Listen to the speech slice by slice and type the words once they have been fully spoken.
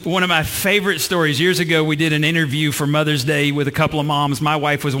One of my favorite stories, years ago, we did an interview for Mother's Day with a couple of moms. My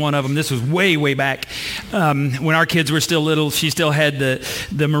wife was one of them. This was way, way back when our kids were still little. She still had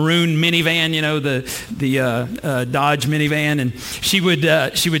the maroon minivan, you know, the Dodge minivan. And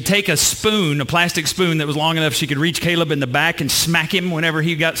she would take a spoon, a plastic spoon that was long enough she could reach Caleb in the back and smack him whenever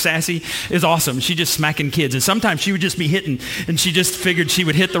he got sassy. It was awesome. She just smacking kids. And sometimes she would just be hitting, and she just figured she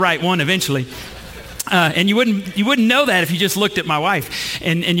would hit the right one eventually. And you wouldn't know that if you just looked at my wife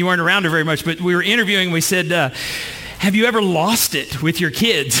and you weren't around her very much. But we were interviewing, we said, have you ever lost it with your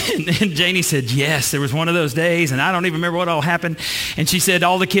kids? And Janie said, yes, there was one of those days, and I don't even remember what all happened. And she said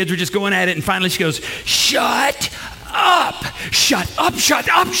all the kids were just going at it, and finally she goes, shut up, shut up, shut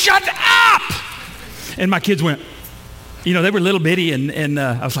up, shut up. And my kids went, you know, they were little bitty, and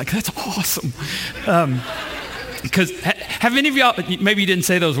I was like, that's awesome. Because have any of y'all, maybe you didn't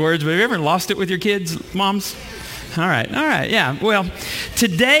say those words, but have you ever lost it with your kids, moms? All right, yeah. Well,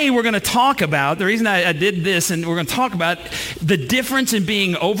 today we're going to talk about, the reason I did this, and we're going to talk about the difference in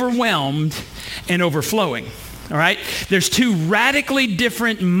being overwhelmed and overflowing. All right? There's two radically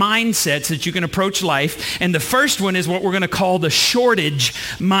different mindsets that you can approach life. And the first one is what we're going to call the shortage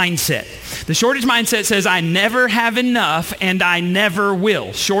mindset. The shortage mindset says, I never have enough and I never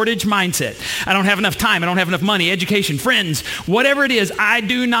will. Shortage mindset. I don't have enough time. I don't have enough money, education, friends, whatever it is, I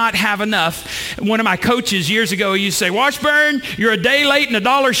do not have enough. One of my coaches years ago, he used to say, Washburn, you're a day late and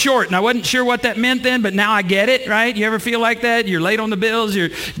 $1 short. And I wasn't sure what that meant then, but now I get it, right? You ever feel like that? You're late on the bills, you're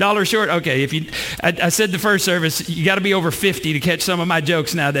 $1 short. Okay, I said the first service, you got to be over 50 to catch some of my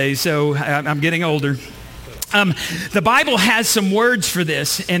jokes nowadays, so I'm getting older. The Bible has some words for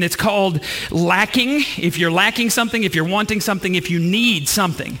this, and it's called lacking. If you're lacking something, if you're wanting something, if you need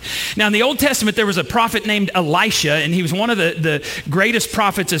something. Now, in the Old Testament, there was a prophet named Elisha, and he was one of the greatest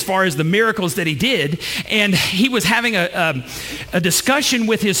prophets as far as the miracles that he did. And he was having a discussion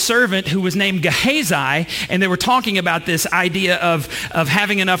with his servant who was named Gehazi, and they were talking about this idea of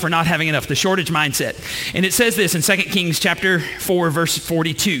having enough or not having enough, the shortage mindset. And it says this in 2 Kings chapter 4, verse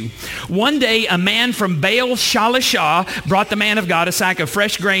 42. One day, a man from Baal Shalishah brought the man of God a sack of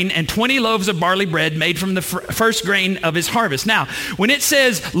fresh grain and 20 loaves of barley bread made from the first grain of his harvest. Now, when it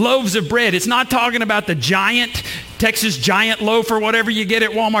says loaves of bread, it's not talking about the giant Texas giant loaf or whatever you get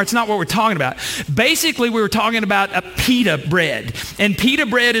at Walmart. It's not what we're talking about. Basically, we were talking about a pita bread. And pita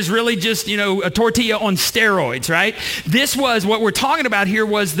bread is really just, you know, a tortilla on steroids, right? This was, what we're talking about here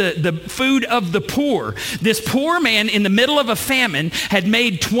was the food of the poor. This poor man in the middle of a famine had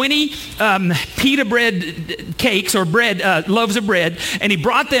made 20 pita bread cakes or bread, loaves of bread, and he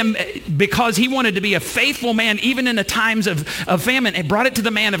brought them because he wanted to be a faithful man even in the times of famine, and brought it to the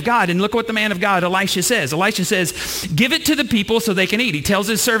man of God. And look what the man of God, Elisha, says. Elisha says, give it to the people so they can eat. He tells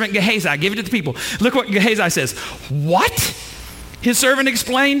his servant Gehazi, give it to the people. Look what Gehazi says. What? His servant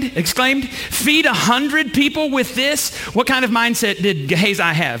exclaimed, feed 100 people with this? What kind of mindset did Gehazi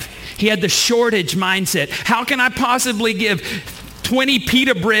have? He had the shortage mindset. How can I possibly give 20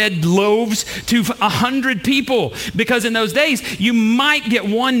 pita bread loaves to 100 people? Because in those days, you might get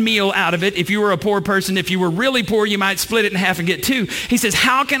one meal out of it if you were a poor person. If you were really poor, you might split it in half and get two. He says,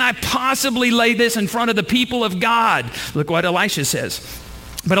 how can I possibly lay this in front of the people of God? Look what Elisha says.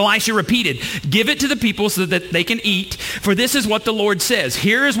 But Elisha repeated, give it to the people so that they can eat, for this is what the Lord says.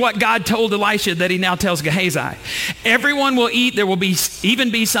 Here is what God told Elisha that he now tells Gehazi. Everyone will eat, there will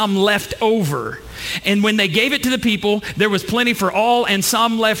even be some left over. And when they gave it to the people, there was plenty for all and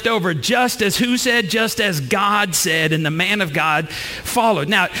some left over, just as who said? Just as God said, and the man of God followed.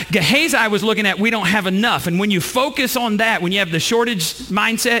 Now, Gehazi was looking at, we don't have enough. And when you focus on that, when you have the shortage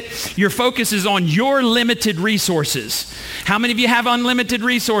mindset, your focus is on your limited resources. How many of you have unlimited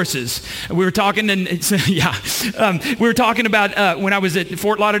resources? We were talking, we were talking about when I was at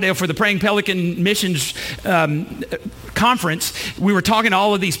Fort Lauderdale for the Praying Pelican Missions conference. We were talking to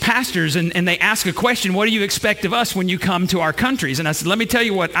all of these pastors, and they asked a question, what do you expect of us when you come to our countries? And I said, let me tell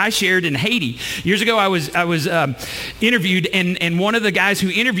you what I shared in Haiti. Years ago, I was interviewed, and one of the guys who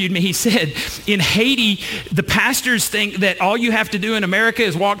interviewed me, he said, in Haiti, the pastors think that all you have to do in America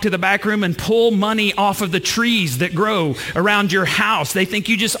is walk to the back room and pull money off of the trees that grow around your house. They think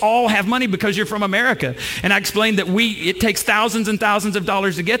you just all have money because you're from America. And I explained that it takes thousands and thousands of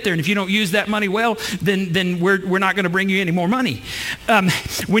dollars to get there. And if you don't use that money well, then we're not going to bring you any more money.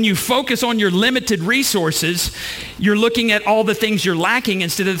 When you focus on your limited resources, you're looking at all the things you're lacking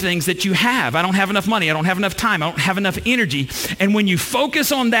instead of the things that you have. I don't have enough money. I don't have enough time. I don't have enough energy. And when you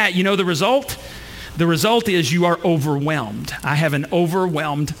focus on that, you know the result? The result is you are overwhelmed. I have an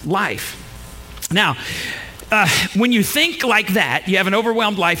overwhelmed life. Now, when you think like that, you have an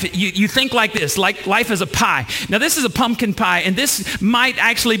overwhelmed life, you think like this, like life is a pie. Now this is a pumpkin pie, and this might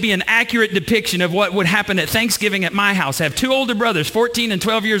actually be an accurate depiction of what would happen at Thanksgiving at my house. I have two older brothers, 14 and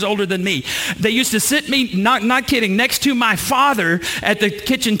 12 years older than me. They used to sit me, not kidding, next to my father at the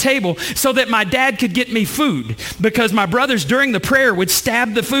kitchen table so that my dad could get me food, because my brothers during the prayer would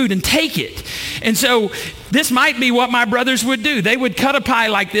stab the food and take it. And so this might be what my brothers would do. They would cut a pie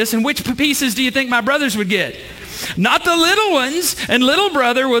like this, and which pieces do you think my brothers would get? Not the little ones. And little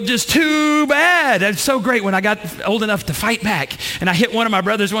brother will just, too bad. That's so great when I got old enough to fight back. And I hit one of my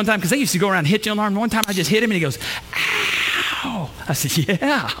brothers one time, because they used to go around and hit you on the arm. One time I just hit him and he goes, ow. I said,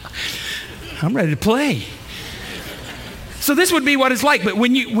 yeah, I'm ready to play. So this would be what it's like. But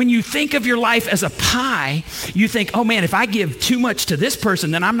when you think of your life as a pie, you think, oh man, if I give too much to this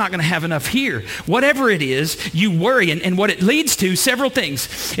person, then I'm not going to have enough here. Whatever it is, you worry. And what it leads to, several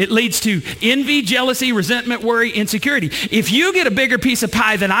things. It leads to envy, jealousy, resentment, worry, insecurity. If you get a bigger piece of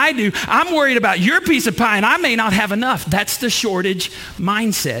pie than I do, I'm worried about your piece of pie and I may not have enough. That's the shortage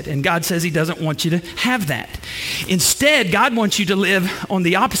mindset. And God says he doesn't want you to have that. Instead, God wants you to live on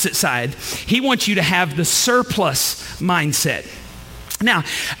the opposite side. He wants you to have the surplus mindset. Now,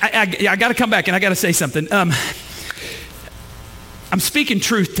 I got to come back and I got to say something. I'm speaking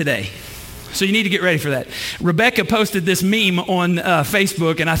truth today, so you need to get ready for that. Rebecca posted this meme on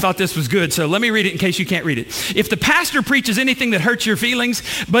Facebook, and I thought this was good, so let me read it in case you can't read it. If the pastor preaches anything that hurts your feelings,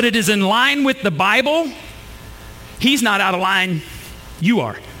 but it is in line with the Bible, he's not out of line, you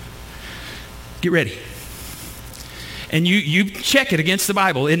are. Get ready. And you check it against the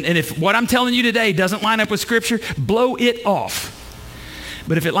Bible. And if what I'm telling you today doesn't line up with Scripture, blow it off.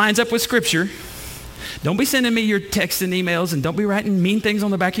 But if it lines up with Scripture, don't be sending me your texts and emails, and don't be writing mean things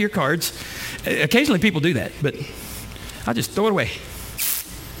on the back of your cards. Occasionally people do that, but I'll just throw it away.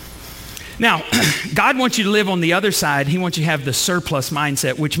 Now, God wants you to live on the other side. He wants you to have the surplus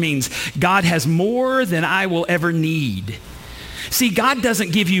mindset, which means God has more than I will ever need. See, God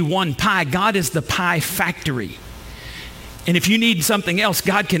doesn't give you one pie. God is the pie factory. And if you need something else,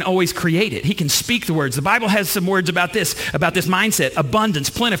 God can always create it. He can speak the words. The Bible has some words about this mindset: abundance,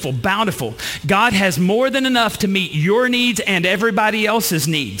 plentiful, bountiful. God has more than enough to meet your needs and everybody else's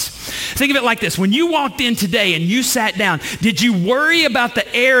needs. Think of it like this. When you walked in today and you sat down, did you worry about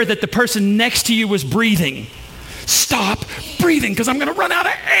the air that the person next to you was breathing? Stop breathing because I'm going to run out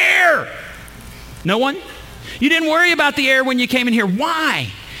of air. No one? You didn't worry about the air when you came in here.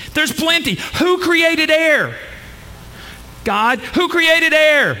 Why? There's plenty. Who created air? God. Who created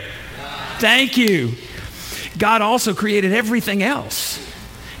air? God. Thank you. God also created everything else.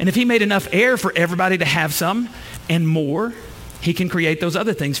 And if he made enough air for everybody to have some and more, he can create those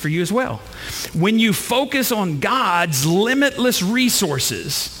other things for you as well. When you focus on God's limitless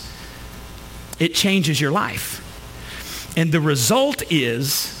resources, it changes your life. And the result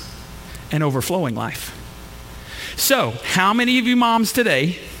is an overflowing life. So, how many of you moms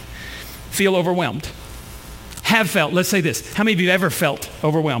today feel overwhelmed? Have felt, let's say this. How many of you ever felt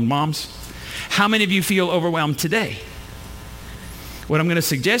overwhelmed, moms? How many of you feel overwhelmed today? What I'm going to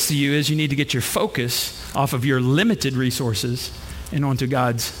suggest to you is you need to get your focus off of your limited resources and onto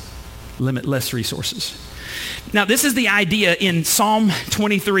God's limitless resources. Now, this is the idea in Psalm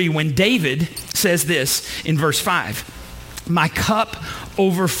 23 when David says this in verse 5. My cup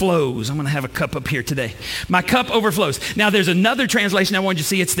overflows. I'm going to have a cup up here today. My cup overflows. Now, there's another translation I want you to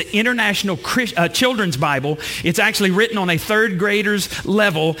see. It's the International Children's Bible. It's actually written on a third grader's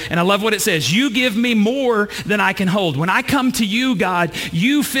level, and I love what it says. You give me more than I can hold. When I come to you, God,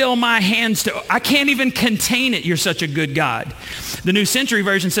 you fill my hands to, I can't even contain it. You're such a good God. The New Century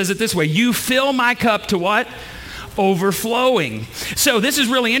Version says it this way. You fill my cup to what? Overflowing. So this is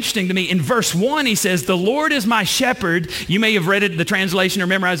really interesting to me. In verse 1, he says, the Lord is my shepherd. You may have read it, the translation, or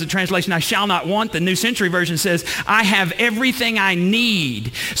memorized the translation, I shall not want. The New Century Version says, I have everything I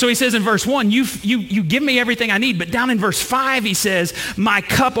need. So he says in verse 1, you give me everything I need. But down in verse 5, he says, my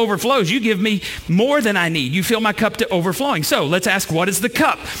cup overflows. You give me more than I need. You fill my cup to overflowing. So let's ask, what is the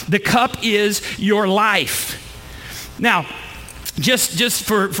cup? The cup is your life. Now, just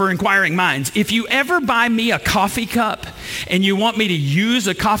for inquiring minds, if you ever buy me a coffee cup and you want me to use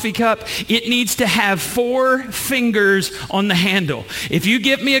a coffee cup, it needs to have 4 fingers on the handle. If you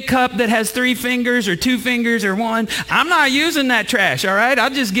give me a cup that has 3 fingers or 2 fingers or 1, I'm not using that trash, all right? I'll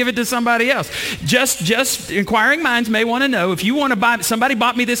just give it to somebody else. Just inquiring minds may want to know, if you want to buy, somebody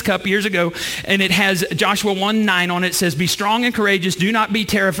bought me this cup years ago, and it has Joshua 1:9 on it. It says, be strong and courageous, do not be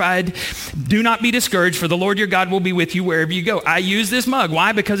terrified, do not be discouraged, for the Lord your God will be with you wherever you go. I use this mug.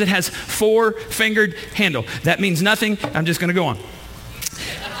 Why? Because it has 4-fingered handle. That means nothing. I'm just going to go on.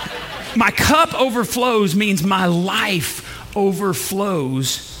 My cup overflows means my life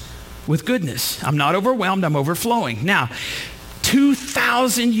overflows with goodness. I'm not overwhelmed, I'm overflowing. Now,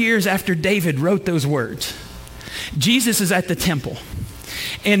 2,000 years after David wrote those words, Jesus is at the temple.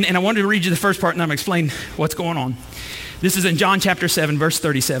 And I wanted to read you the first part and I'm going to explain what's going on. This is in John chapter 7, verse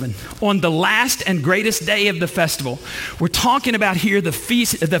 37. On the last and greatest day of the festival, we're talking about here the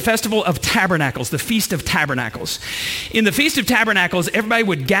festival of tabernacles, the Feast of Tabernacles. In the Feast of Tabernacles, everybody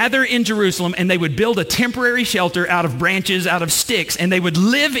would gather in Jerusalem and they would build a temporary shelter out of branches, out of sticks, and they would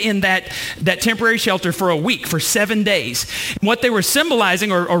live in that temporary shelter for a week, for 7 days. And what they were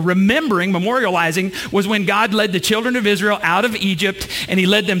symbolizing or remembering, memorializing, was when God led the children of Israel out of Egypt and he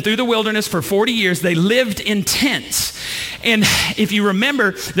led them through the wilderness for 40 years. They lived in tents. And if you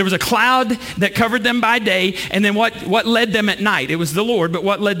remember, there was a cloud that covered them by day, and then what led them at night? It was the Lord, but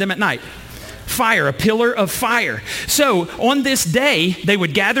what led them at night? Fire, a pillar of fire. So on this day, they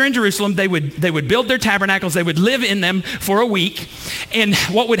would gather in Jerusalem, they would build their tabernacles, they would live in them for a week. And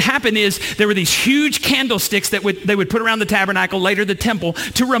what would happen is there were these huge candlesticks that they would put around the tabernacle, later the temple,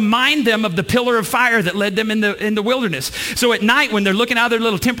 to remind them of the pillar of fire that led them in the wilderness. So at night, when they're looking out of their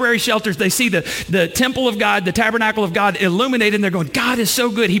little temporary shelters, they see the temple of God, the tabernacle of God illuminated, and they're going, God is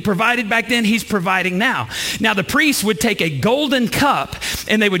so good. He provided back then, he's providing now. Now the priests would take a golden cup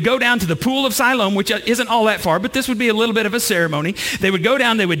and they would go down to the pool of Siloam, which isn't all that far, but this would be a little bit of a ceremony. They would go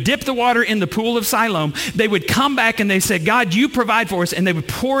down, they would dip the water in the pool of Siloam. They would come back and they said, God, you provide for us, and they would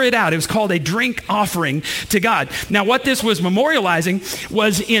pour it out. It was called a drink offering to God. Now, what this was memorializing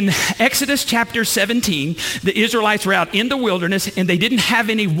was in Exodus chapter 17, the Israelites were out in the wilderness and they didn't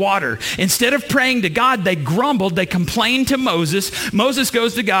have any water. Instead of praying to God, they grumbled, they complained to Moses. Moses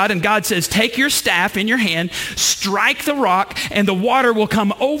goes to God and God says, take your staff in your hand, strike the rock, and the water will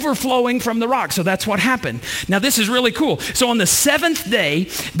come overflowing from the rock. So that's what happened. Now this is really cool. So on the 7th day,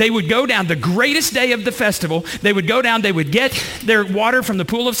 they would go down, the greatest day of the festival, they would go down, they would get their water from the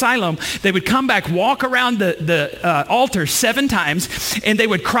pool of Siloam, they would come back, walk around the altar 7 times, and they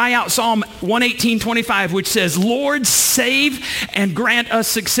would cry out Psalm 118:25, which says, Lord, save and grant us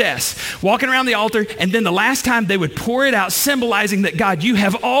success. Walking around the altar, and then the last time they would pour it out, symbolizing that God, you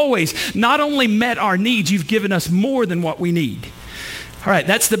have always not only met our needs, you've given us more than what we need. All right,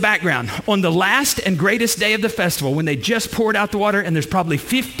 that's the background. On the last and greatest day of the festival, when they just poured out the water, and there's probably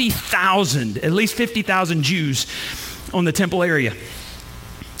 50,000, at least 50,000 Jews on the temple area,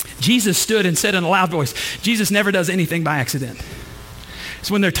 Jesus stood and said in a loud voice, Jesus never does anything by accident.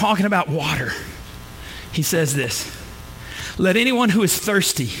 So when they're talking about water, he says this, let anyone who is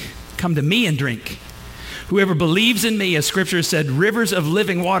thirsty come to me and drink. Whoever believes in me, as scripture said, rivers of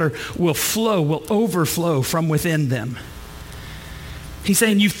living water will overflow from within them. He's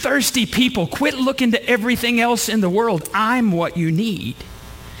saying, you thirsty people, quit looking to everything else in the world. I'm what you need.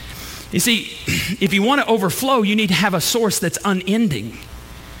 You see, if you want to overflow, you need to have a source that's unending.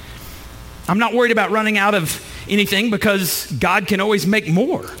 I'm not worried about running out of anything because God can always make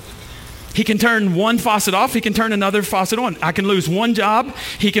more. He can turn one faucet off, he can turn another faucet on. I can lose one job,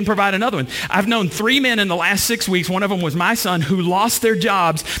 he can provide another one. I've known 3 men in the last 6 weeks, one of them was my son, who lost their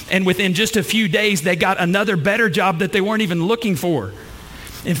jobs, and within just a few days, they got another better job that they weren't even looking for.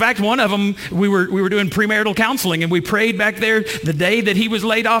 In fact, one of them, we were doing premarital counseling, and we prayed back there the day that he was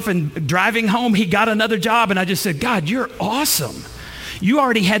laid off, and driving home, he got another job, and I just said, God, you're awesome. You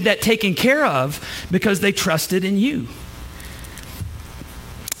already had that taken care of because they trusted in you.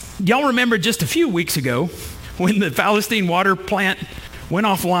 Y'all remember just a few weeks ago when the Palestine water plant went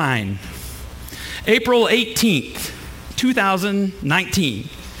offline. April 18th, 2019.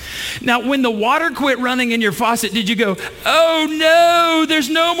 Now, when the water quit running in your faucet, did you go, oh no, there's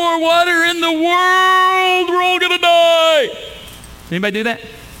no more water in the world, we're all gonna die? Anybody do that?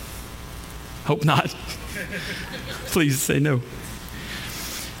 Hope not. Please say no.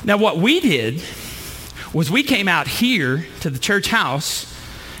 Now, what we did was we came out here to the church house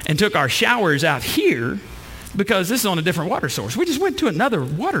and took our showers out here because this is on a different water source. We just went to another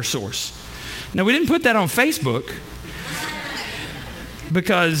water source. Now, we didn't put that on Facebook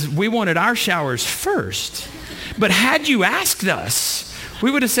because we wanted our showers first. But had you asked us,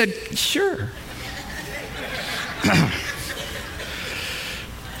 we would have said, sure.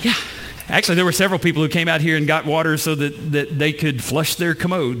 Yeah. Actually, there were several people who came out here and got water so that they could flush their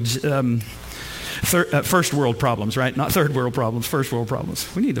commodes. First world problems, right? Not third world problems, first world problems.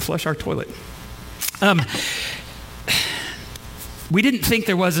 We need to flush our toilet. We didn't think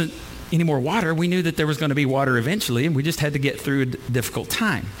there wasn't any more water. We knew that there was going to be water eventually, and we just had to get through a difficult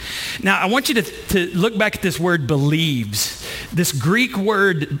time. Now, I want you to look back at this word believes. This Greek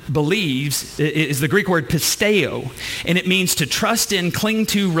word believes is the Greek word pisteo, and it means to trust in, cling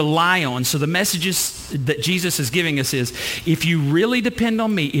to, rely on. So the messages that Jesus is giving us is, if you really depend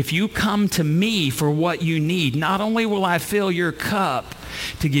on me, if you come to me for what you need, not only will I fill your cup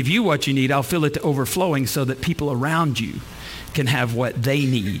to give you what you need, I'll fill it to overflowing so that people around you can have what they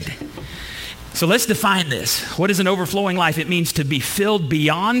need. So let's define this. What is an overflowing life? It means to be filled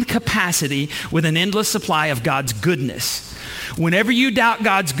beyond capacity with an endless supply of God's goodness. Whenever you doubt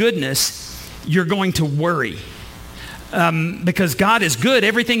God's goodness, you're going to worry. Because God is good.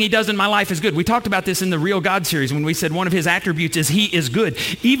 Everything he does in my life is good. We talked about this in the Real God series when we said one of his attributes is he is good.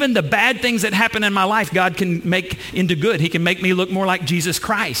 Even the bad things that happen in my life, God can make into good. He can make me look more like Jesus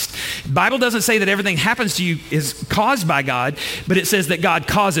Christ. The Bible doesn't say that everything happens to you is caused by God, but it says that God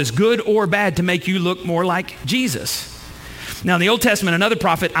causes good or bad to make you look more like Jesus. Now in the Old Testament, another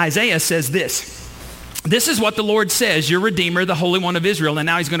prophet, Isaiah, says this. This is what the Lord says, your Redeemer, the Holy One of Israel. And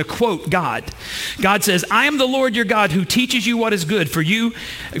now he's going to quote God. God says, I am the Lord your God who teaches you what is good for you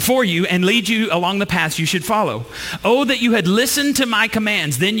and leads you along the paths you should follow. Oh, that you had listened to my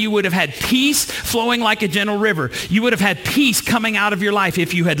commands. Then you would have had peace flowing like a gentle river. You would have had peace coming out of your life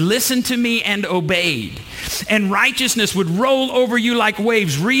if you had listened to me and obeyed. And righteousness would roll over you like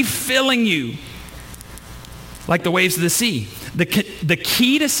waves, refilling you like the waves of the sea. The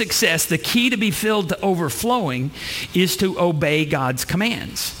key to success, the key to be filled to overflowing is to obey God's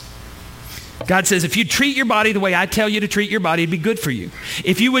commands. God says, if you treat your body the way I tell you to treat your body, it'd be good for you.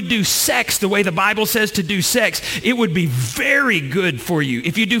 If you would do sex the way the Bible says to do sex, it would be very good for you.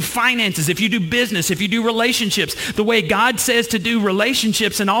 If you do finances, if you do business, if you do relationships, the way God says to do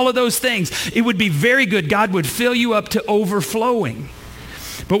relationships and all of those things, it would be very good. God would fill you up to overflowing.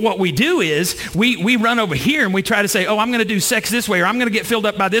 But what we do is we run over here and we try to say, oh, I'm going to do sex this way, or I'm going to get filled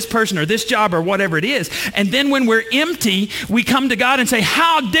up by this person or this job or whatever it is. And then when we're empty, we come to God and say,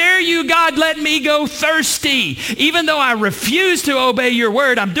 how dare you, God, let me go thirsty? Even though I refuse to obey your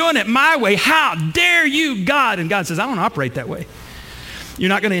word, I'm doing it my way. How dare you, God? And God says, I don't operate that way. You're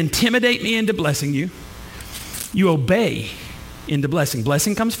not going to intimidate me into blessing you. You obey into blessing.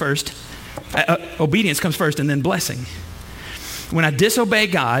 Blessing comes first. Obedience comes first and then blessing. When I disobey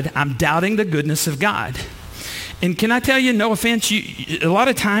God, I'm doubting the goodness of God. And can I tell you, no offense, a lot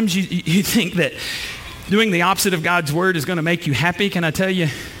of times you think that doing the opposite of God's word is going to make you happy. Can I tell you,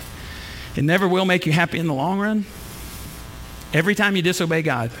 it never will make you happy in the long run. Every time you disobey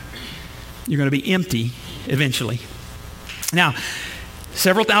God, you're going to be empty eventually. Now,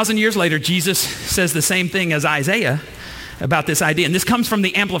 several thousand years later, Jesus says the same thing as Isaiah about this idea. And this comes from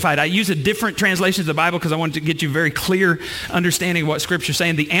the Amplified. I use a different translation of the Bible because I wanted to get you a very clear understanding of what Scripture's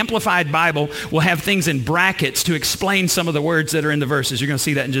saying. The Amplified Bible will have things in brackets to explain some of the words that are in the verses. You're going to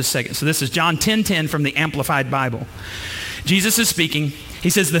see that in just a second. So this is John 10:10 from the Amplified Bible. Jesus is speaking.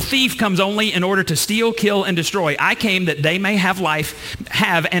 He says, the thief comes only in order to steal, kill, and destroy. I came that they may have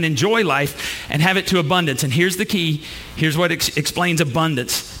and enjoy life and have it to abundance. And here's the key. Here's what explains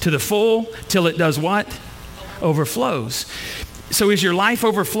abundance. To the full till it does what? Overflows. So is your life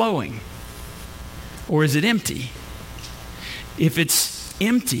overflowing or is it empty? If it's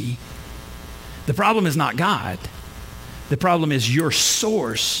empty, the problem is not God. The problem is your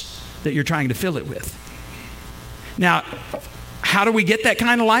source that you're trying to fill it with. Now, how do we get that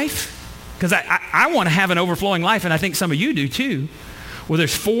kind of life? Because I want to have an overflowing life, and I think some of you do too. Well,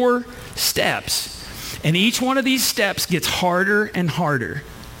 there's 4 steps, and each one of these steps gets harder and harder.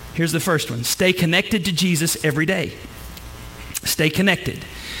 Here's the first one. Stay connected to Jesus every day. Stay connected.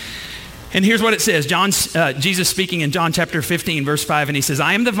 And here's what it says. Jesus speaking in John chapter 15, verse 5, and he says,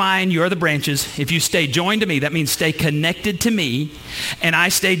 I am the vine, you are the branches. If you stay joined to me, that means stay connected to me, and I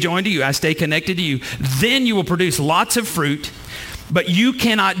stay joined to you, I stay connected to you, then you will produce lots of fruit, but you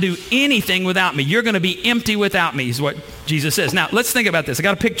cannot do anything without me. You're going to be empty without me, is what Jesus says. Now, let's think about this. I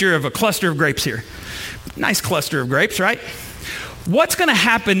got a picture of a cluster of grapes here. Nice cluster of grapes, right? What's going to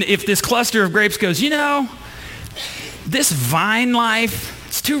happen if this cluster of grapes goes, this vine life,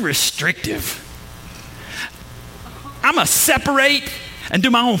 it's too restrictive. I'm going to separate and do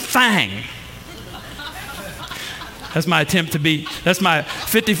my own thing. That's my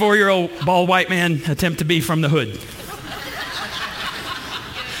 54-year-old bald white man attempt to be from the hood.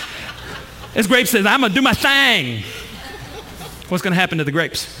 This grape says, I'm going to do my thing. What's going to happen to the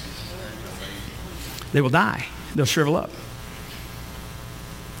grapes? They will die. They'll shrivel up.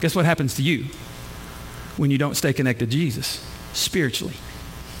 Guess what happens to you when you don't stay connected to Jesus spiritually?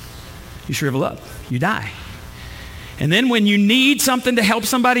 You shrivel up. You die. And then when you need something to help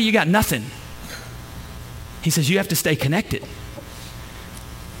somebody, you got nothing. He says you have to stay connected.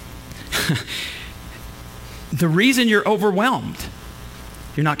 The reason you're overwhelmed,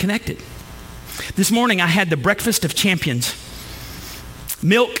 you're not connected. This morning I had the breakfast of champions.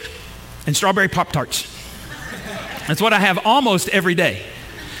 Milk and strawberry Pop-Tarts. That's what I have almost every day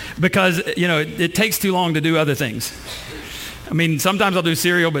because, it takes too long to do other things. I mean, sometimes I'll do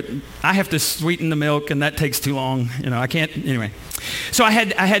cereal, but I have to sweeten the milk and that takes too long. I can't, anyway. So I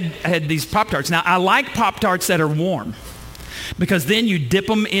had these Pop-Tarts. Now, I like Pop-Tarts that are warm because then you dip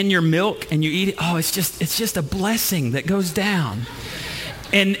them in your milk and you eat it. Oh, it's just a blessing that goes down.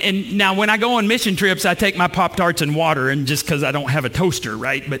 And now when I go on mission trips, I take my Pop-Tarts and water, and just because I don't have a toaster,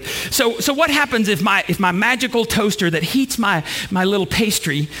 right? But so what happens if my magical toaster that heats my little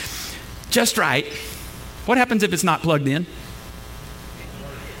pastry just right, what happens if it's not plugged in?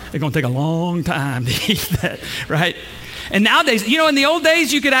 It's going to take a long time to heat that, right? And nowadays, in the old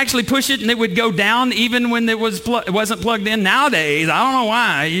days, you could actually push it and it would go down even when it wasn't plugged in. Nowadays, I don't know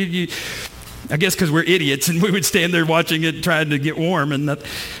why. I guess because we're idiots and we would stand there watching it trying to get warm.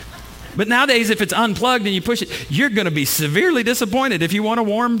 But nowadays, if it's unplugged and you push it, you're going to be severely disappointed if you want a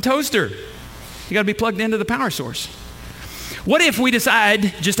warm toaster. You got to be plugged into the power source. What if we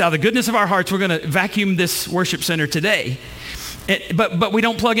decide, just out of the goodness of our hearts, we're going to vacuum this worship center today, but we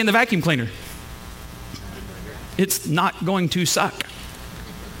don't plug in the vacuum cleaner? It's not going to suck.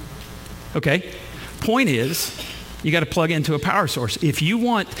 Okay? Point is, you got to plug into a power source. If you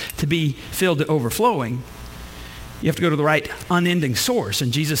want to be filled to overflowing, you have to go to the right unending source.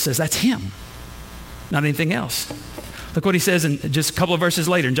 And Jesus says that's him, not anything else. Look what he says in just a couple of verses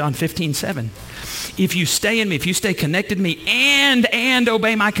later in John 15:7. If you stay in me, if you stay connected to me and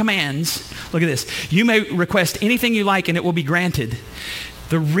obey my commands, look at this. You may request anything you like and it will be granted.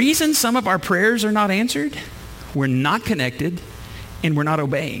 The reason some of our prayers are not answered, we're not connected and we're not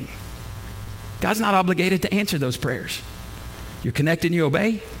obeying. God's not obligated to answer those prayers. You're connected and you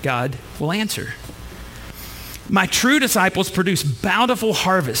obey, God will answer. My true disciples produce bountiful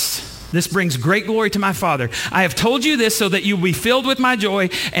harvests. This brings great glory to my Father. I have told you this so that you will be filled with my joy.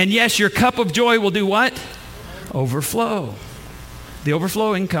 And yes, your cup of joy will do what? Overflow. The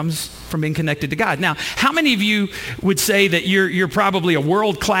overflowing comes from being connected to God. Now, how many of you would say that you're probably a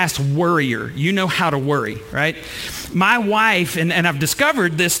world-class worrier? You know how to worry, right? My wife, and I've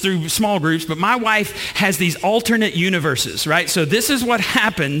discovered this through small groups, but my wife has these alternate universes, right? So this is what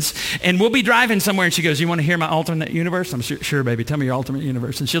happens, and we'll be driving somewhere, and she goes, you want to hear my alternate universe? I'm sure, baby, tell me your alternate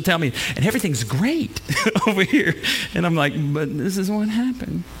universe. And she'll tell me, and everything's great over here. And I'm like, but this is what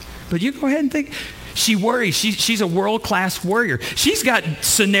happened. But you go ahead and think. She worries. She's a world-class worrier. She's got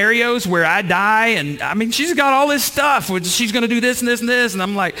scenarios where I die, and I mean, she's got all this stuff. She's going to do this and this and this, and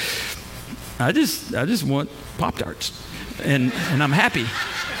I'm like, I just want Pop-Tarts, and I'm happy.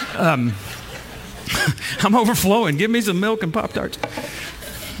 I'm overflowing. Give me some milk and Pop-Tarts.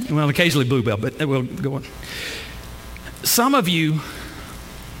 Well, occasionally Bluebell, but we'll go on. Some of you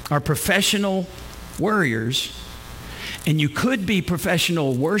are professional worriers, and you could be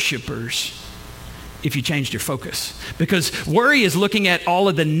professional worshipers if you changed your focus. Because worry is looking at all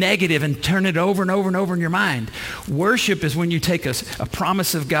of the negative and turn it over and over and over in your mind. Worship is when you take a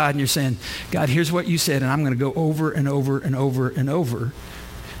promise of God and you're saying, God, here's what you said, and I'm going to go over and over and over and over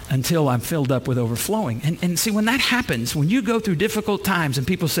until I'm filled up with overflowing. And see, when that happens, when you go through difficult times and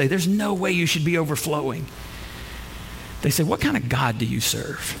people say, there's no way you should be overflowing, they say, what kind of God do you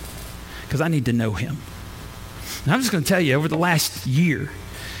serve? Because I need to know him. And I'm just going to tell you, over the last year,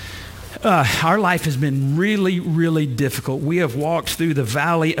 our life has been really, really difficult. We have walked through the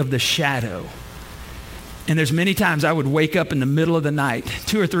valley of the shadow. And there's many times I would wake up in the middle of the night,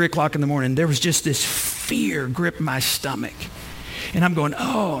 2 or 3 o'clock in the morning, there was just this fear grip my stomach. And I'm going,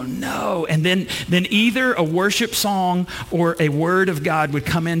 oh no. And then either a worship song or a word of God would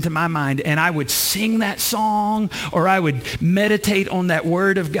come into my mind, and I would sing that song or I would meditate on that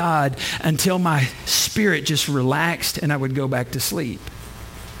word of God until my spirit just relaxed and I would go back to sleep.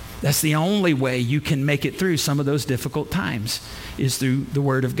 That's the only way you can make it through some of those difficult times, is through the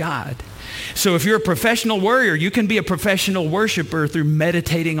Word of God. So if you're a professional worrier, you can be a professional worshiper through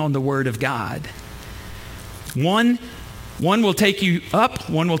meditating on the Word of God. One will take you up,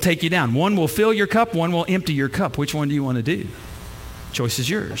 one will take you down. One will fill your cup, one will empty your cup. Which one do you want to do? Choice is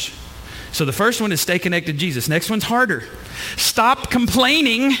yours. So the first one is stay connected to Jesus. Next one's harder. Stop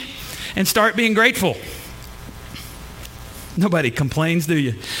complaining and start being grateful. Nobody complains, do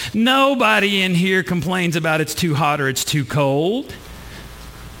you? Nobody in here complains about it's too hot or it's too cold.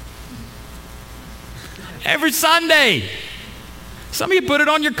 Every Sunday. Some of you put it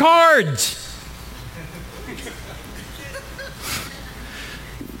on your cards.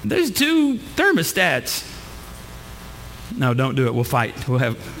 There's 2 thermostats. No, don't do it. We'll fight. We'll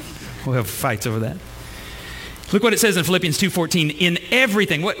have fights over that. Look what it says in Philippians 2:14. In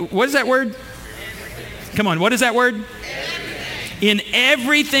everything. What is that word? Come on, what is that word? In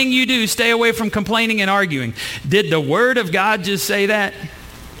everything you do, stay away from complaining and arguing. Did the Word of God just say that?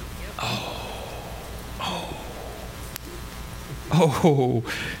 Oh.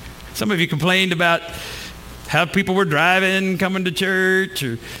 Some of you complained about how people were driving, coming to church,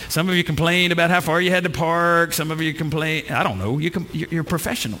 or some of you complained about how far you had to park. Some of you complained, I don't know, you're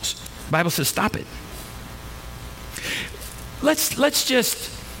professionals. The Bible says stop it. Let's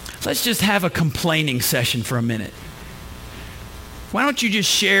just have a complaining session for a minute. Why don't you just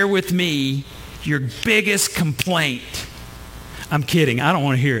share with me your biggest complaint? I'm kidding. I don't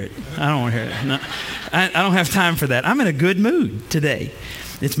want to hear it. No, I don't have time for that. I'm in a good mood today.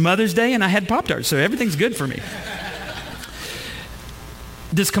 It's Mother's Day and I had Pop-Tarts, so everything's good for me.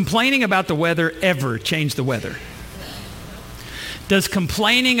 Does complaining about the weather ever change the weather? Does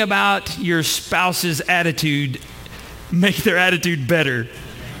complaining about your spouse's attitude make their attitude better?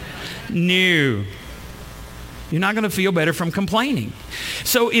 No. You're not going to feel better from complaining.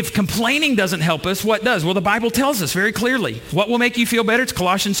 So if complaining doesn't help us, what does? Well, the Bible tells us very clearly. What will make you feel better? It's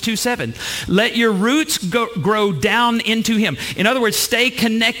Colossians 2:7. Let your roots grow down into Him. In other words, stay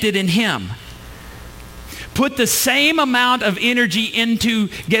connected in Him. Put the same amount of energy into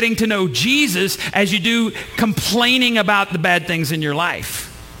getting to know Jesus as you do complaining about the bad things in your life.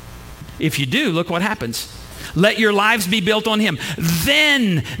 If you do, look what happens. Let your lives be built on Him.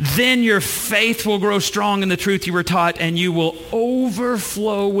 Then your faith will grow strong in the truth you were taught, and you will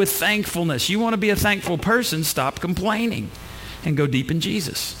overflow with thankfulness. You want to be a thankful person, stop complaining and go deep in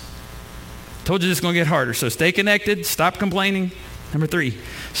Jesus. Told you this is going to get harder, so stay connected, stop complaining. Number 3,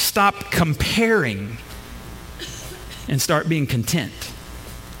 stop comparing and start being content.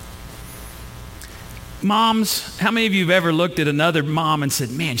 Moms, how many of you have ever looked at another mom and said,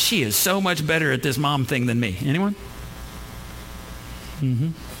 man, she is so much better at this mom thing than me? Anyone? Mm-hmm.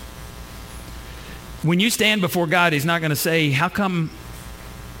 When you stand before God, He's not going to say, how come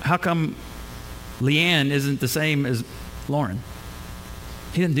Leanne isn't the same as Lauren?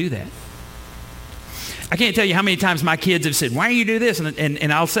 He didn't do that. I can't tell you how many times my kids have said, why do you do this?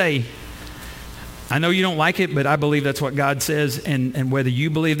 And I'll say, I know you don't like it, but I believe that's what God says, and whether you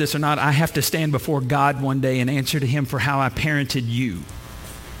believe this or not, I have to stand before God one day and answer to Him for how I parented you.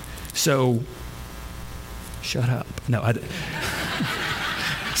 So, shut up. No,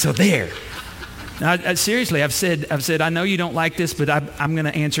 so there. Now, seriously, I've said, I know you don't like this, but I'm going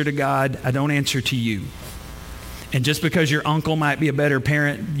to answer to God. I don't answer to you. And just because your uncle might be a better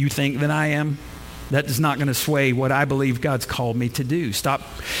parent, you think, than I am, that is not going to sway what I believe God's called me to do. Stop.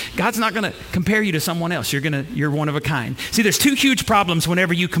 God's not going to compare you to someone else. You're one of a kind. See, there's 2 huge problems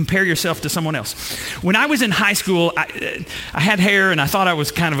whenever you compare yourself to someone else. When I was in high school, I had hair and I thought I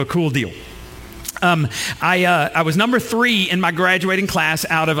was kind of a cool deal. I was number 3 in my graduating class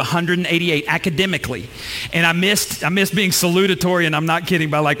out of 188 academically. And I missed being salutatorian, and I'm not kidding,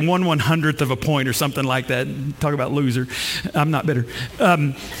 by like 1/100th of a point or something like that. Talk about loser. I'm not bitter.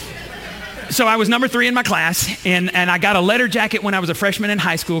 So I was number 3 in my class, and I got a letter jacket when I was a freshman in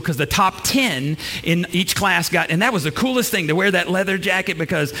high school because the top 10 in each class got, and that was the coolest thing, to wear that leather jacket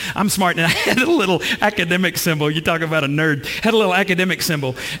because I'm smart, and I had a little academic symbol. You talk about a nerd. Had a little academic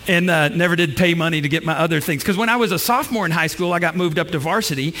symbol, and never did pay money to get my other things. Because when I was a sophomore in high school, I got moved up to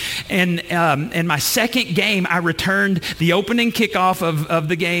varsity, and in my second game, I returned the opening kickoff of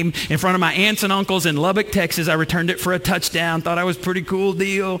the game in front of my aunts and uncles in Lubbock, Texas. I returned it for a touchdown. Thought I was a pretty cool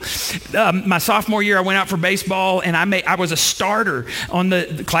deal. My sophomore year, I went out for baseball, and I was a starter on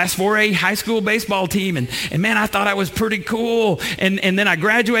the Class 4A high school baseball team, and man, I thought I was pretty cool. And then I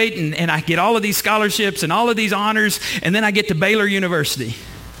graduate, and I get all of these scholarships and all of these honors, and then I get to Baylor University.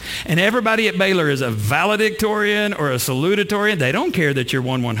 And everybody at Baylor is a valedictorian or a salutatorian. They don't care that you're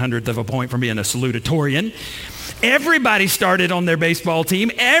 1/100th of a point from being a salutatorian. Everybody started on their baseball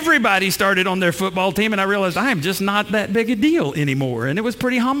team. Everybody started on their football team, and I realized I am just not that big a deal anymore, and it was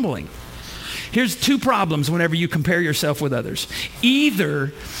pretty humbling. Here's 2 problems whenever you compare yourself with others.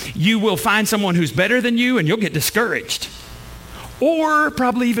 Either you will find someone who's better than you and you'll get discouraged. Or,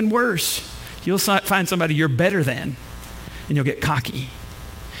 probably even worse, you'll find somebody you're better than and you'll get cocky.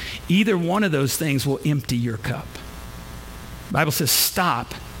 Either one of those things will empty your cup. The Bible says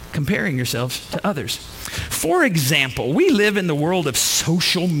stop comparing yourselves to others. For example, we live in the world of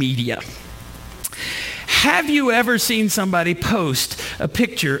social media. Have you ever seen somebody post a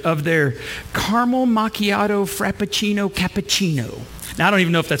picture of their caramel macchiato frappuccino cappuccino? Now, I don't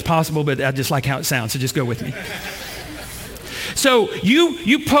even know if that's possible, but I just like how it sounds, so just go with me. So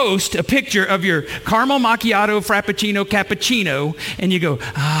you post a picture of your caramel macchiato frappuccino cappuccino, and you go,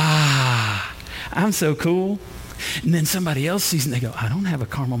 I'm so cool. And then somebody else sees and they go, I don't have a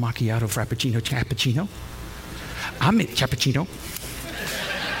caramel macchiato frappuccino cappuccino. I'm a cappuccino.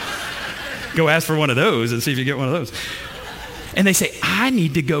 Go ask for one of those and see if you get one of those. And they say, I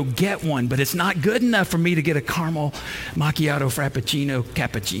need to go get one, but it's not good enough for me to get a caramel macchiato frappuccino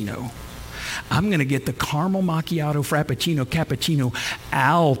cappuccino. I'm going to get the caramel macchiato frappuccino cappuccino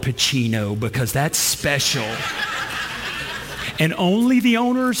Al Pacino because that's special. And only the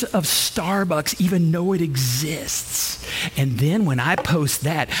owners of Starbucks even know it exists. And then when I post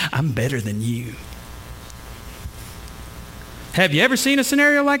that, I'm better than you. Have you ever seen a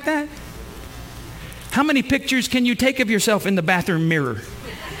scenario like that? How many pictures can you take of yourself in the bathroom mirror?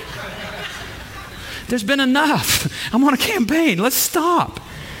 There's been enough. I'm on a campaign. Let's stop.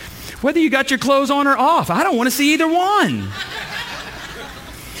 Whether you got your clothes on or off, I don't want to see either one.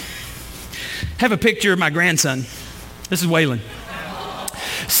 Have a picture of my grandson. This is Waylon.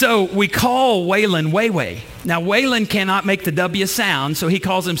 So we call Waylon Way. Now Waylon cannot make the W sound, so he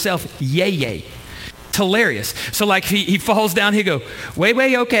calls himself Yay. It's hilarious. So like he falls down, he'll go,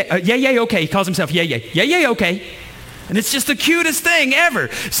 way, okay. Yay, okay. He calls himself Yay, okay. And it's just the cutest thing ever.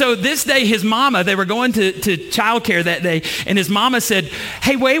 So this day, his mama, they were going to childcare that day, and his mama said,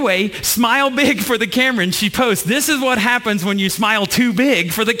 hey, Way, smile big for the camera. And she posts, this is what happens when you smile too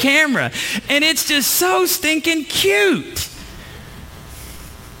big for the camera. And it's just so stinking cute.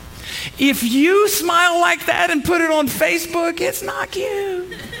 If you smile like that and put it on Facebook, it's not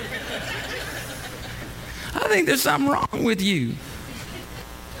cute. I think there's something wrong with you.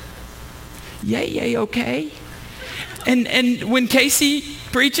 Yay, okay. And when Casey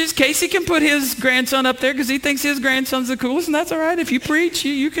preaches, Casey can put his grandson up there because he thinks his grandson's the coolest, and that's all right. If you preach,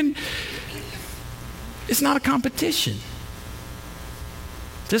 you can. It's not a competition.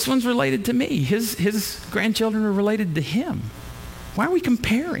 This one's related to me. His grandchildren are related to him. Why are we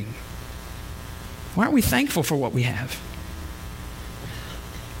comparing? Why aren't we thankful for what we have?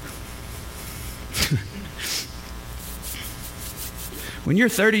 When you're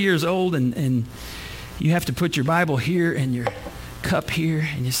 30 years old and you have to put your Bible here and your cup here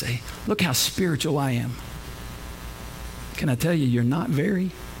and you say, look how spiritual I am. Can I tell you, you're not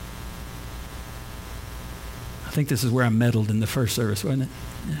very? I think this is where I meddled in the first service, wasn't it?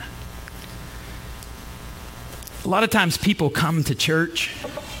 Yeah. A lot of times people come to church.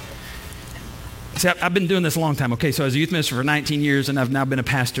 See, I've been doing this a long time. Okay, so I was a youth minister for 19 years and I've now been a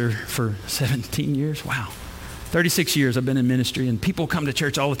pastor for 17 years. Wow. 36 years I've been in ministry, and people come to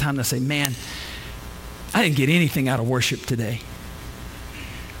church all the time and they say, man, I didn't get anything out of worship today.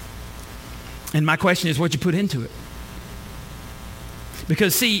 And my question is, what'd you put into it?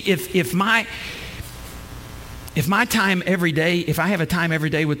 Because see, if my time every day, if I have a time every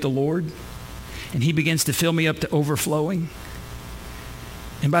day with the Lord and he begins to fill me up to overflowing,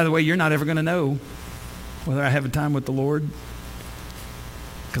 and by the way, you're not ever going to know whether I have a time with the Lord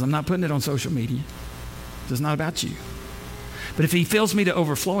because I'm not putting it on social media. It's not about you. But if he fills me to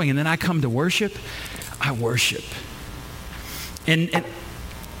overflowing and then I come to worship, I worship. And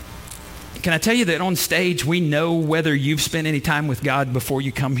can I tell you that on stage we know whether you've spent any time with God before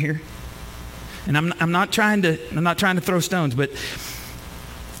you come here? And I'm not trying to throw stones, but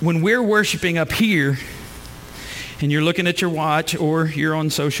when we're worshiping up here and you're looking at your watch or you're on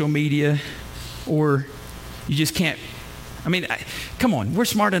social media or you just can't, come on, we're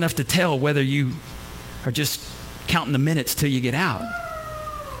smart enough to tell whether you are just counting the minutes till you get out.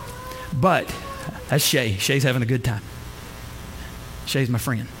 But that's Shay. Shay's having a good time. Shay's my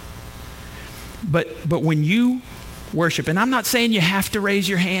friend. But when you worship, and I'm not saying you have to raise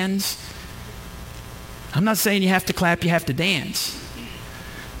your hands. I'm not saying you have to clap, you have to dance.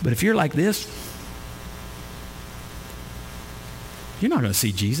 But if you're like this, you're not going to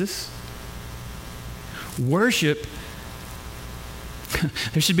see Jesus. Worship,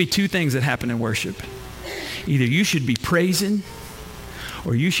 there should be two things that happen in worship. Either you should be praising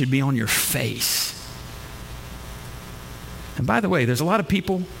or you should be on your face. And by the way, there's a lot of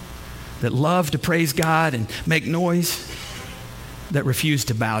people that love to praise God and make noise that refuse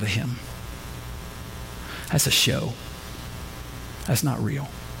to bow to him. That's a show. That's not real.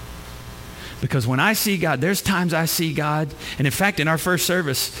 Because when I see God, there's times I see God, and in fact, in our first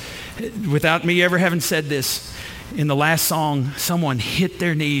service, without me ever having said this, in the last song, someone hit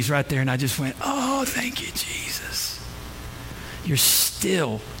their knees right there, and I just went, oh, thank you, Jesus. You're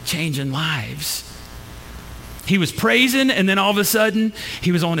still changing lives. He was praising, and then all of a sudden,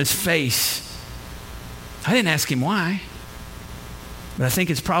 he was on his face. I didn't ask him why, but I think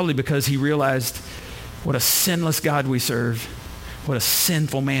it's probably because he realized what a sinless God we serve, what a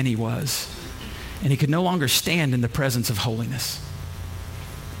sinful man he was, and he could no longer stand in the presence of holiness.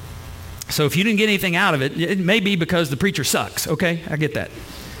 So if you didn't get anything out of it, it may be because the preacher sucks, okay? I get that.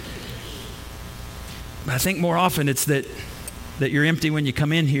 But I think more often it's that you're empty when you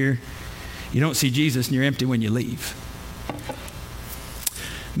come in here, you don't see Jesus, and you're empty when you leave.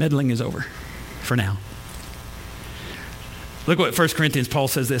 Meddling is over for now. Look what 1 Corinthians, Paul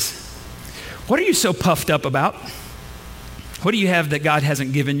says this. What are you so puffed up about? What do you have that God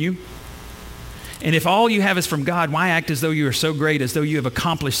hasn't given you? And if all you have is from God, why act as though you are so great, as though you have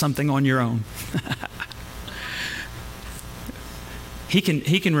accomplished something on your own? He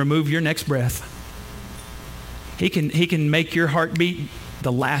can remove your next breath. He can make your heartbeat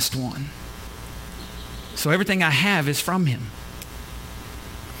the last one. So everything I have is from him.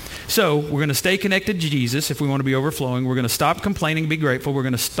 So we're going to stay connected to Jesus if we want to be overflowing. We're going to stop complaining, be grateful. We're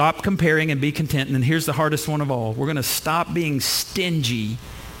going to stop comparing and be content. And then here's the hardest one of all. We're going to stop being stingy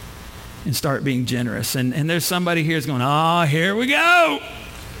and start being generous. And there's somebody here who's going, here we go.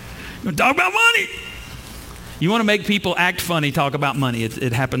 We're going to talk about money. You want to make people act funny, talk about money.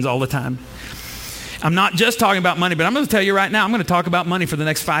 It happens all the time. I'm not just talking about money, but I'm going to tell you right now, I'm going to talk about money for the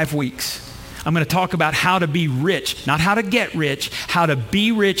next 5 weeks. I'm going to talk about how to be rich, not how to get rich, how to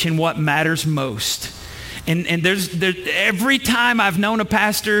be rich in what matters most. And there's every time I've known a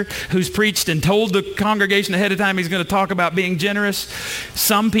pastor who's preached and told the congregation ahead of time he's going to talk about being generous,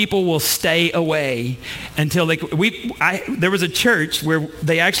 some people will stay away until there was a church where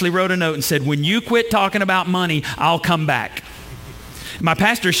they actually wrote a note and said, when you quit talking about money, I'll come back. My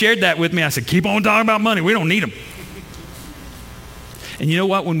pastor shared that with me. I said, keep on talking about money. We don't need them. And you know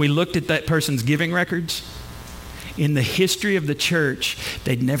what? When we looked at that person's giving records, in the history of the church,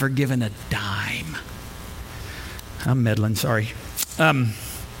 they'd never given a dime. I'm meddling, sorry. I'm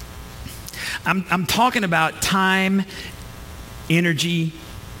talking about time, energy,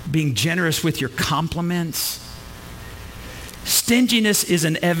 being generous with your compliments. Stinginess is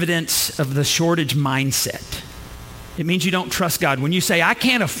an evidence of the shortage mindset. It means you don't trust God. When you say, I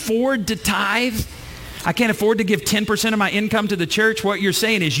can't afford to tithe, I can't afford to give 10% of my income to the church, what you're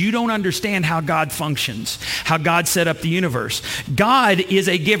saying is you don't understand how God functions, how God set up the universe. God is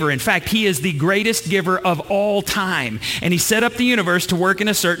a giver. In fact, he is the greatest giver of all time. And he set up the universe to work in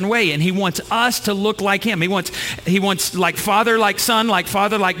a certain way. And he wants us to look like him. He wants like father, like son, like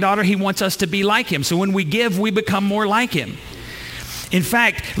father, like daughter. He wants us to be like him. So when we give, we become more like him. In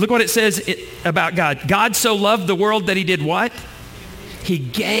fact, look what it says about God. God so loved the world that he did what? He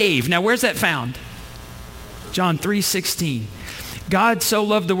gave. Now, where's that found? John 3:16. God so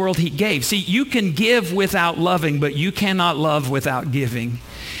loved the world he gave. See, you can give without loving, but you cannot love without giving.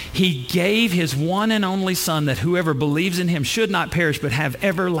 He gave his one and only son that whoever believes in him should not perish but have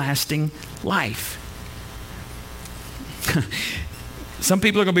everlasting life. Some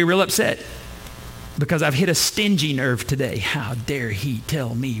people are going to be real upset because I've hit a stingy nerve today. How dare he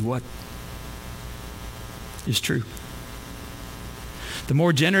tell me what is true? The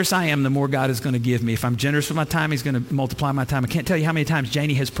more generous I am, the more God is going to give me. If I'm generous with my time, he's going to multiply my time. I can't tell you how many times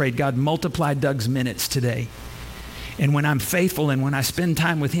Janie has prayed, God, multiply Doug's minutes today. And when I'm faithful and when I spend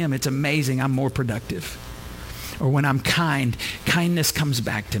time with him, it's amazing. I'm more productive. Or when I'm kind, kindness comes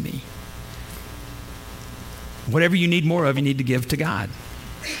back to me. Whatever you need more of, you need to give to God.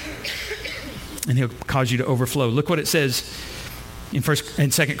 And he'll cause you to overflow. Look what it says in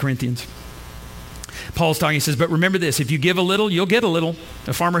 2 Corinthians. Paul's talking, he says, but remember this, if you give a little, you'll get a little.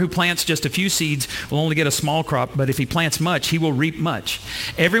 A farmer who plants just a few seeds will only get a small crop, but if he plants much, he will reap much.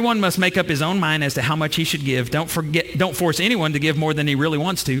 Everyone must make up his own mind as to how much he should give. Don't force anyone to give more than he really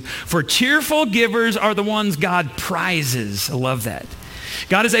wants to, for cheerful givers are the ones God prizes. I love that.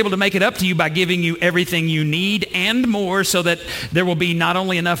 God is able to make it up to you by giving you everything you need and more so that there will be not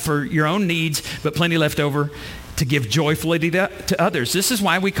only enough for your own needs, but plenty left over to give joyfully to others. This is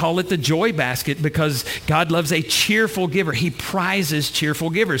why we call it the joy basket, because God loves a cheerful giver. He prizes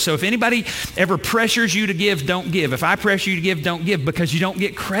cheerful givers. So if anybody ever pressures you to give, don't give. If I pressure you to give, don't give, because you don't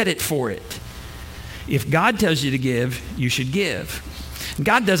get credit for it. If God tells you to give, you should give.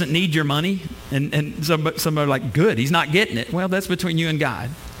 God doesn't need your money. And somebody are like, good, he's not getting it. Well, that's between you and God.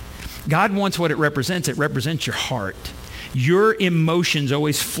 God wants what it represents. It represents your heart. Your emotions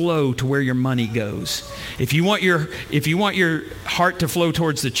always flow to where your money goes. If you want your heart to flow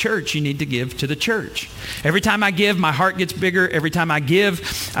towards the church, you need to give to the church. Every time I give, my heart gets bigger. Every time I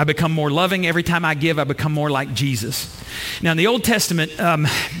give, I become more loving. Every time I give, I become more like Jesus. Now, in the Old Testament,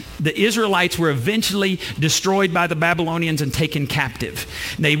 the Israelites were eventually destroyed by the Babylonians and taken captive.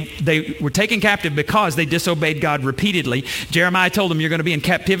 They were taken captive because they disobeyed God repeatedly. Jeremiah told them, you're going to be in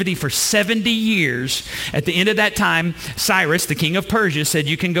captivity for 70 years. At the end of that time, Cyrus, the king of Persia, said,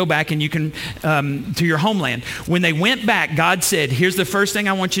 you can go back and you can to your homeland. When they went back, God said, here's the first thing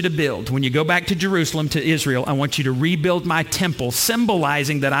I want you to build. When you go back to Jerusalem, to Israel, I want you to rebuild my temple,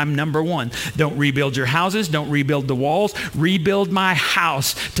 symbolizing that I'm number one. Don't rebuild your houses. Don't rebuild the walls. Rebuild my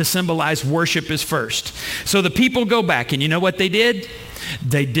house to symbolize worship is first. So the people go back, and you know what they did?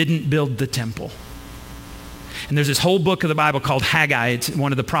 They didn't build the temple. And there's this whole book of the Bible called Haggai. It's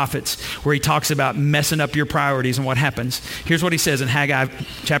one of the prophets where he talks about messing up your priorities and what happens. Here's what he says in Haggai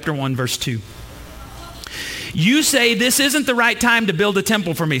chapter 1, verse 2. You say this isn't the right time to build a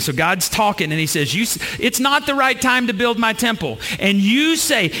temple for me. So God's talking and he says, it's not the right time to build my temple. And you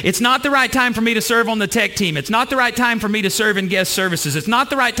say, it's not the right time for me to serve on the tech team. It's not the right time for me to serve in guest services. It's not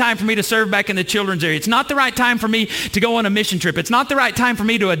the right time for me to serve back in the children's area. It's not the right time for me to go on a mission trip. It's not the right time for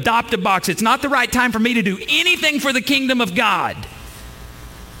me to adopt a box. It's not the right time for me to do anything for the kingdom of God.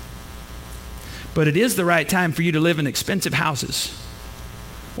 But it is the right time for you to live in expensive houses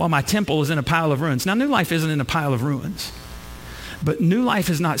while my temple is in a pile of ruins. Now, New Life isn't in a pile of ruins, but New Life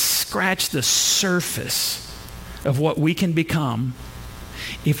has not scratched the surface of what we can become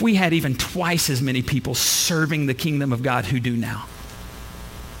if we had even twice as many people serving the kingdom of God who do now.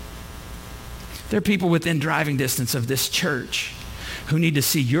 There are people within driving distance of this church who need to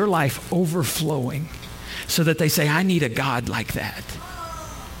see your life overflowing so that they say, I need a God like that.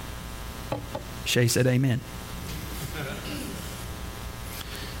 Shay said amen.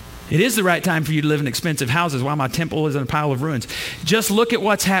 It is the right time for you to live in expensive houses while my temple is in a pile of ruins. Just look at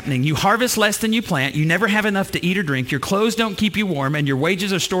what's happening. You harvest less than you plant. You never have enough to eat or drink. Your clothes don't keep you warm, and your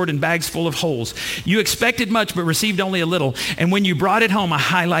wages are stored in bags full of holes. You expected much but received only a little. And when you brought it home, I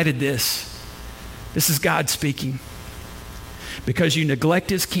highlighted this. This is God speaking. Because you neglect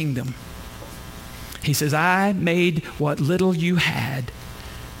his kingdom. He says, I made what little you had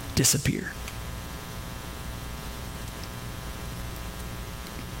disappear.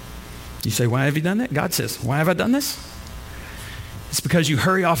 You say, why have you done that? God says, why have I done this? It's because you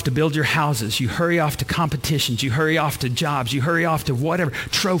hurry off to build your houses. You hurry off to competitions. You hurry off to jobs. You hurry off to whatever,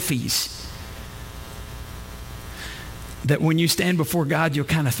 trophies. That when you stand before God, you'll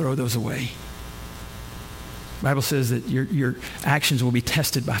kind of throw those away. The Bible says that your actions will be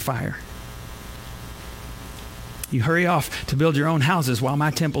tested by fire. You hurry off to build your own houses while my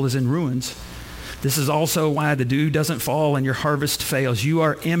temple is in ruins. This is also why the dew doesn't fall and your harvest fails. You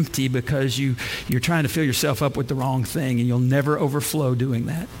are empty because you're trying to fill yourself up with the wrong thing, and you'll never overflow doing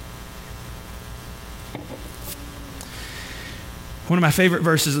that. One of my favorite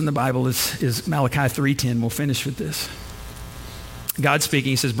verses in the Bible is Malachi 3:10. We'll finish with this. God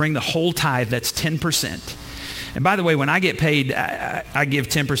speaking, he says, bring the whole tithe, that's 10%. And by the way, when I get paid, I give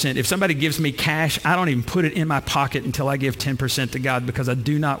 10%. If somebody gives me cash, I don't even put it in my pocket until I give 10% to God, because I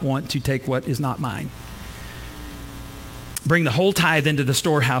do not want to take what is not mine. Bring the whole tithe into the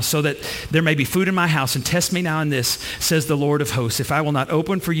storehouse so that there may be food in my house, and test me now in this, says the Lord of hosts, if I will not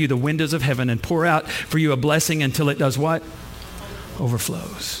open for you the windows of heaven and pour out for you a blessing until it does what?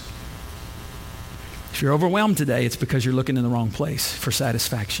 Overflows. If you're overwhelmed today, it's because you're looking in the wrong place for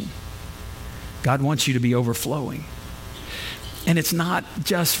satisfaction. God wants you to be overflowing. And it's not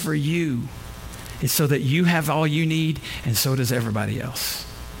just for you. It's so that you have all you need, and so does everybody else.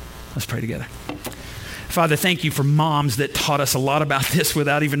 Let's pray together. Father, thank you for moms that taught us a lot about this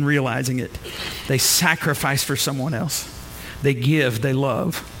without even realizing it. They sacrifice for someone else. They give, they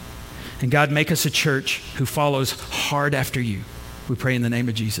love. And God, make us a church who follows hard after you. We pray in the name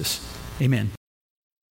of Jesus. Amen.